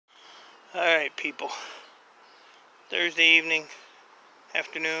Alright, people. Thursday evening,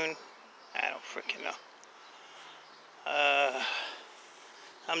 afternoon, I don't freaking know.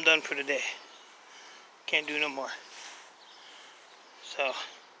 I'm done for the day. Can't do no more. So,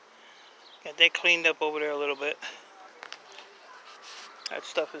 got that cleaned up over there a little bit. That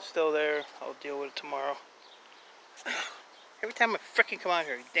stuff is still there. I'll deal with it tomorrow. Every time I freaking come out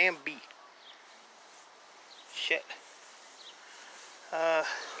here, damn bee. Shit.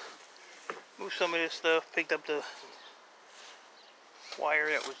 Moved some of this stuff, picked up the wire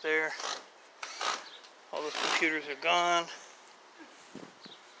that was there. All those computers are gone.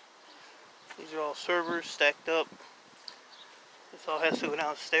 These are all servers stacked up. This all has to go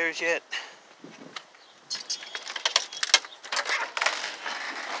downstairs yet.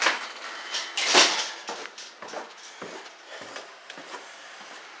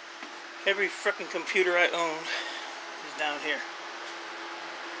 Every frickin' computer I own is down here.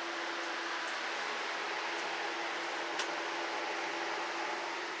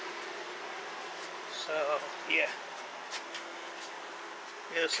 So, yeah.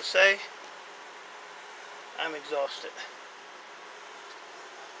 Needless to say, I'm exhausted.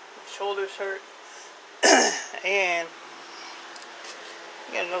 My shoulders hurt. And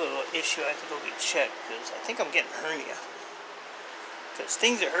I got another little issue I have to go get checked because I think I'm getting hernia. Because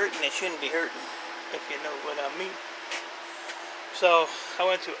things are hurting they shouldn't be hurting, if you know what I mean. So, I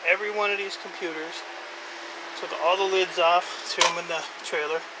went through every one of these computers, took all the lids off, threw them in the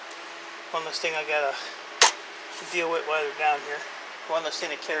trailer. One less thing I gotta deal with while they're down here. One less thing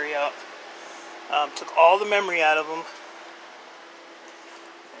to carry out. Took all the memory out of them.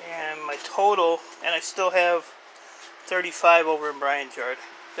 And my total, and I still have 35 over in Brian's yard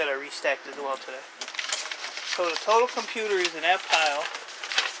that I restacked as well today. So the total computers in that pile,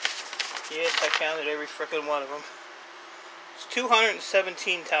 yes, I counted every frickin' one of them. It's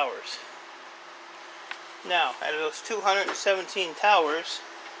 217 towers. Now, out of those 217 towers,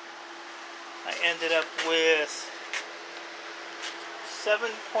 I ended up with 7.7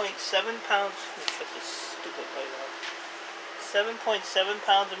 pounds. Let me shut this stupid light off. 7.7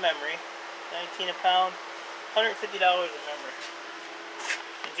 pounds of memory, 19 a pound, $150 of memory.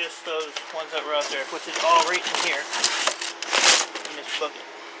 And just those ones that were out there, which is all right in here in this bucket.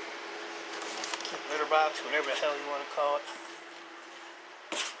 Litter box, whatever the hell you want to call it.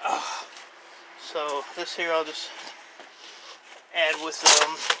 So this here I'll just add with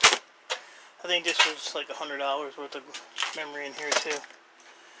I think this was like $100 worth of memory in here too.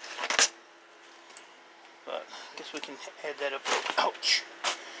 But I guess we can add that up. Ouch!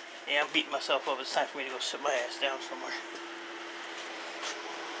 Yeah, I'm beating myself up. It's time for me to go sit my ass down somewhere.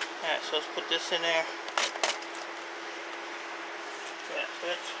 Alright, so let's put this in there. Yeah, so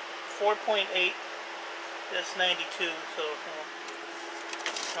that's 4.8. That's 92. So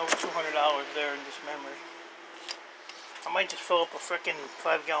over $200 there in this memory. I might just fill up a frickin'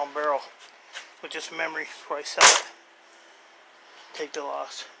 5-gallon barrel with just memory before I sell it. Take the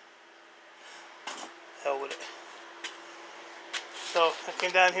loss. Hell with it. So I came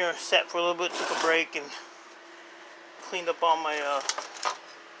down here, sat for a little bit, took a break, and cleaned up all my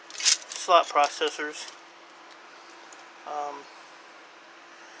slot processors.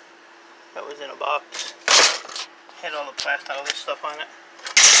 That was in a box. Had all the plastic, all this stuff on it.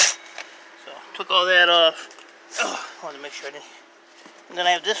 So took all that off. I wanted to make sure I didn't. And then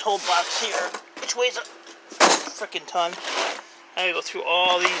I have this whole box here, which weighs a frickin' ton. I gotta go through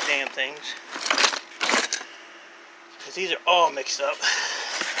all these damn things. Because these are all mixed up.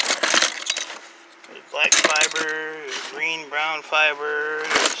 There's black fiber, there's green, brown fiber,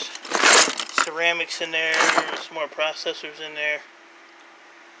 there's ceramics in there, there's some more processors in there.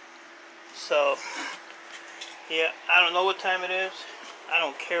 So, yeah, I don't know what time it is. I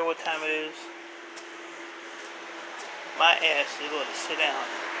don't care what time it is. My ass is going to sit down.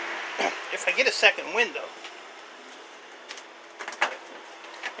 If I get a second window,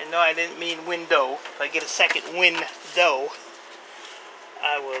 and no, I didn't mean window. If I get a second window,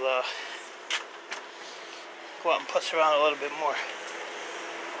 I will go out and puss around a little bit more.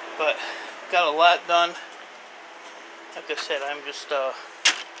 But got a lot done. Like I said, I'm just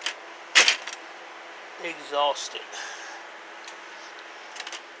exhausted.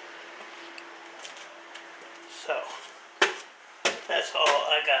 So that's all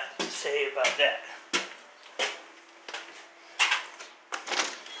I got to say about that.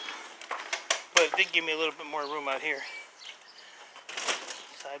 But it did give me a little bit more room out here.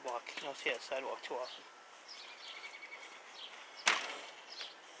 Sidewalk. You don't see that sidewalk too often.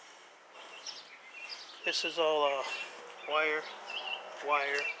 This is all wire,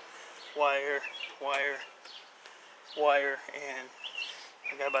 wire, wire, wire, wire, and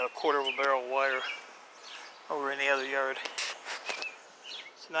I got about a quarter of a barrel of wire over in the other yard.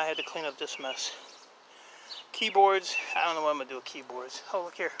 So now I had to clean up this mess. Keyboards, I don't know what I'm going to do with keyboards. Oh,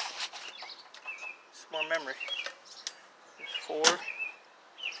 look here. Some more memory. There's 4,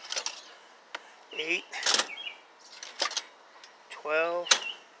 8, 12.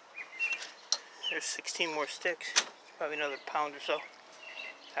 There's 16 more sticks. Probably another pound or so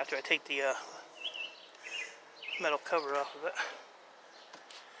after I take the metal cover off of it.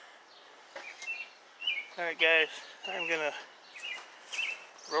 Alright guys, I'm gonna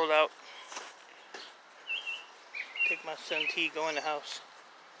roll out, take my sun tea, go in the house,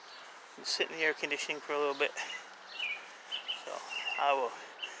 and sit in the air conditioning for a little bit. So I will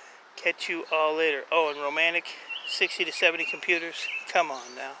catch you all later. Oh, and Romantic, 60 to 70 computers, come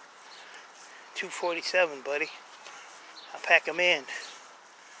on now. 247, buddy. I'll pack them in.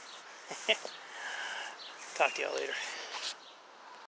 Talk to y'all later.